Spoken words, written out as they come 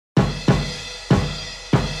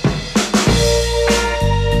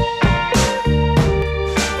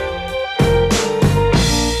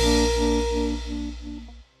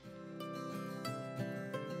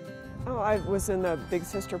was in the Big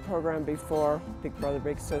Sister program before, Big Brother,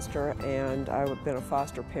 Big Sister, and I've been a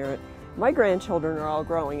foster parent. My grandchildren are all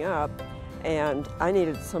growing up, and I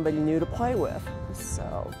needed somebody new to play with,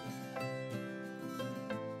 so.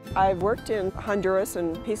 I've worked in Honduras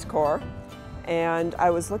and Peace Corps, and I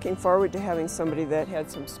was looking forward to having somebody that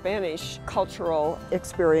had some Spanish cultural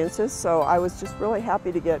experiences, so I was just really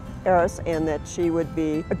happy to get Aris and that she would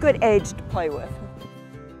be a good age to play with.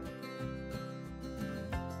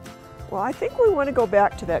 Well, I think we want to go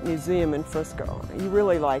back to that museum in Frisco. You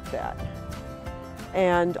really like that.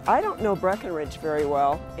 And I don't know Breckenridge very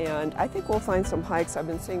well, and I think we'll find some hikes. I've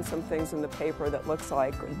been seeing some things in the paper that looks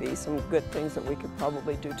like would be some good things that we could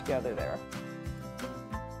probably do together there.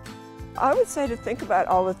 I would say to think about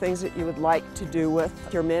all the things that you would like to do with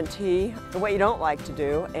your mentee, and what you don't like to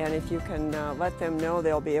do, and if you can let them know,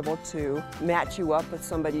 they'll be able to match you up with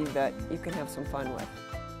somebody that you can have some fun with.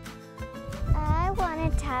 I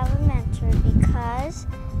wanted to have a mentor because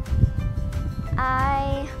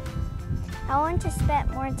I want to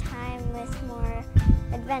spend more time with more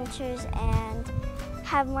adventures and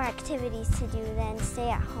have more activities to do than stay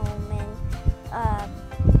at home and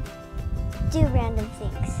do random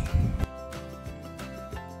things.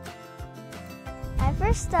 I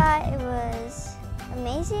first thought it was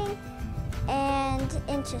amazing and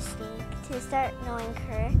interesting to start knowing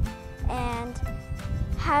her and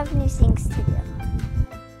have new things to do.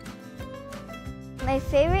 My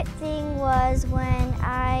favorite thing was when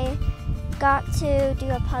I got to do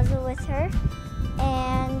a puzzle with her,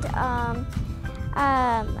 and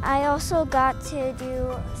I also got to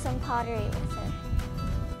do some pottery with her.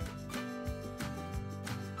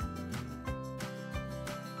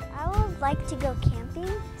 I would like to go camping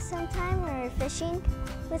sometime or fishing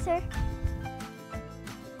with her.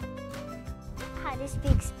 How to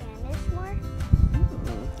speak Spanish more.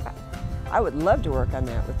 I would love to work on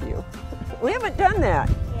that with you. We haven't done that.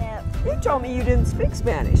 Yep. You told me you didn't speak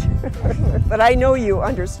Spanish, but I know you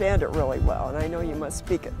understand it really well, and I know you must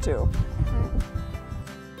speak it too.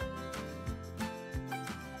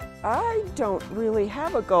 I don't really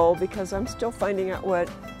have a goal because I'm still finding out what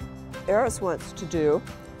Aris wants to do,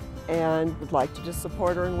 and would like to just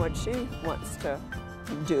support her in what she wants to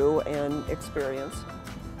do and experience.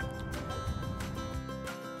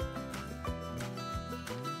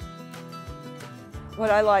 What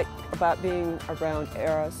I like about being around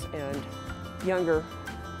Aris and younger,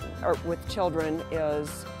 or with children,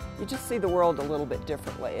 is you just see the world a little bit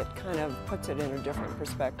differently. It kind of puts it in a different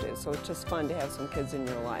perspective, so it's just fun to have some kids in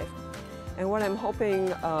your life. And what I'm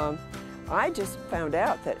hoping, I just found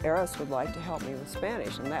out that Aris would like to help me with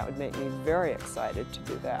Spanish, and that would make me very excited to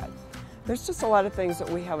do that. There's just a lot of things that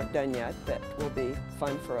we haven't done yet that will be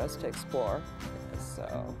fun for us to explore.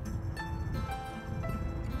 So.